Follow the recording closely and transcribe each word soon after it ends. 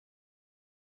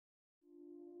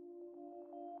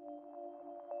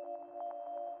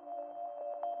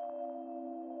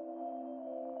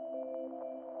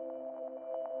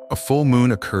A full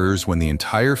moon occurs when the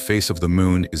entire face of the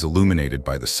moon is illuminated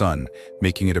by the sun,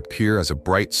 making it appear as a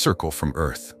bright circle from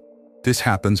Earth. This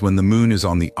happens when the moon is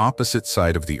on the opposite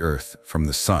side of the Earth from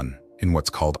the sun, in what's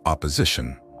called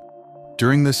opposition.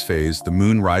 During this phase, the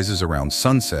moon rises around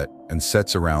sunset and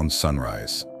sets around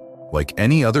sunrise. Like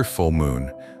any other full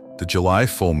moon, the July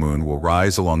full moon will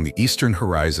rise along the eastern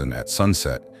horizon at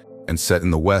sunset and set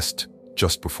in the west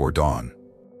just before dawn.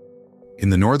 In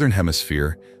the northern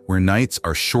hemisphere, where nights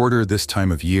are shorter this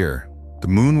time of year, the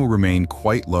moon will remain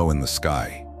quite low in the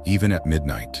sky, even at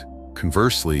midnight.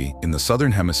 Conversely, in the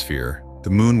southern hemisphere, the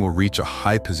moon will reach a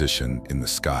high position in the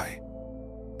sky.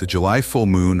 The July full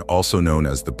moon, also known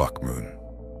as the buck moon.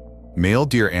 Male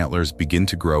deer antlers begin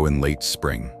to grow in late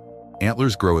spring.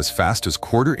 Antlers grow as fast as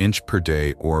 1/4 inch per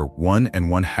day or 1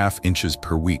 1/2 inches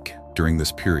per week during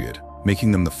this period,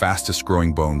 making them the fastest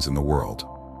growing bones in the world.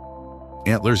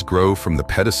 Antlers grow from the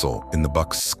pedicel in the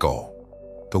buck's skull.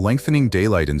 The lengthening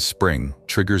daylight in spring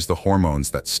triggers the hormones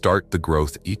that start the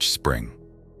growth each spring.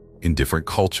 In different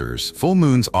cultures, full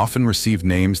moons often receive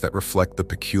names that reflect the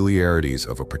peculiarities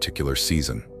of a particular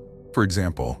season. For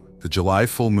example, the July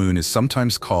full moon is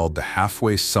sometimes called the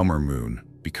halfway summer moon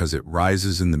because it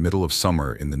rises in the middle of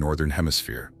summer in the northern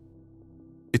hemisphere.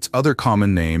 Its other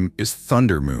common name is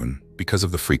thunder moon because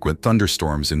of the frequent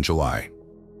thunderstorms in July.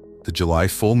 The July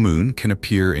full moon can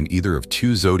appear in either of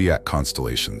two zodiac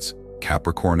constellations,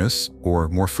 Capricornus or,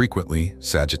 more frequently,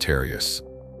 Sagittarius.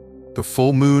 The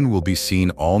full moon will be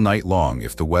seen all night long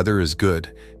if the weather is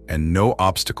good and no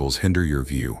obstacles hinder your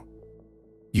view.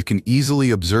 You can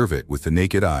easily observe it with the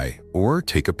naked eye or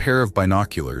take a pair of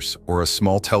binoculars or a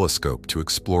small telescope to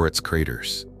explore its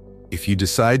craters. If you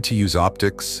decide to use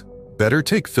optics, better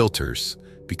take filters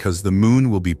because the moon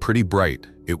will be pretty bright.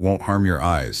 It won't harm your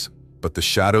eyes, but the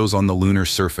shadows on the lunar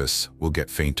surface will get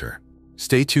fainter.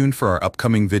 Stay tuned for our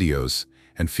upcoming videos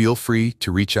and feel free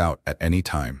to reach out at any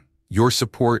time. Your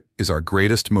support is our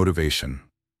greatest motivation.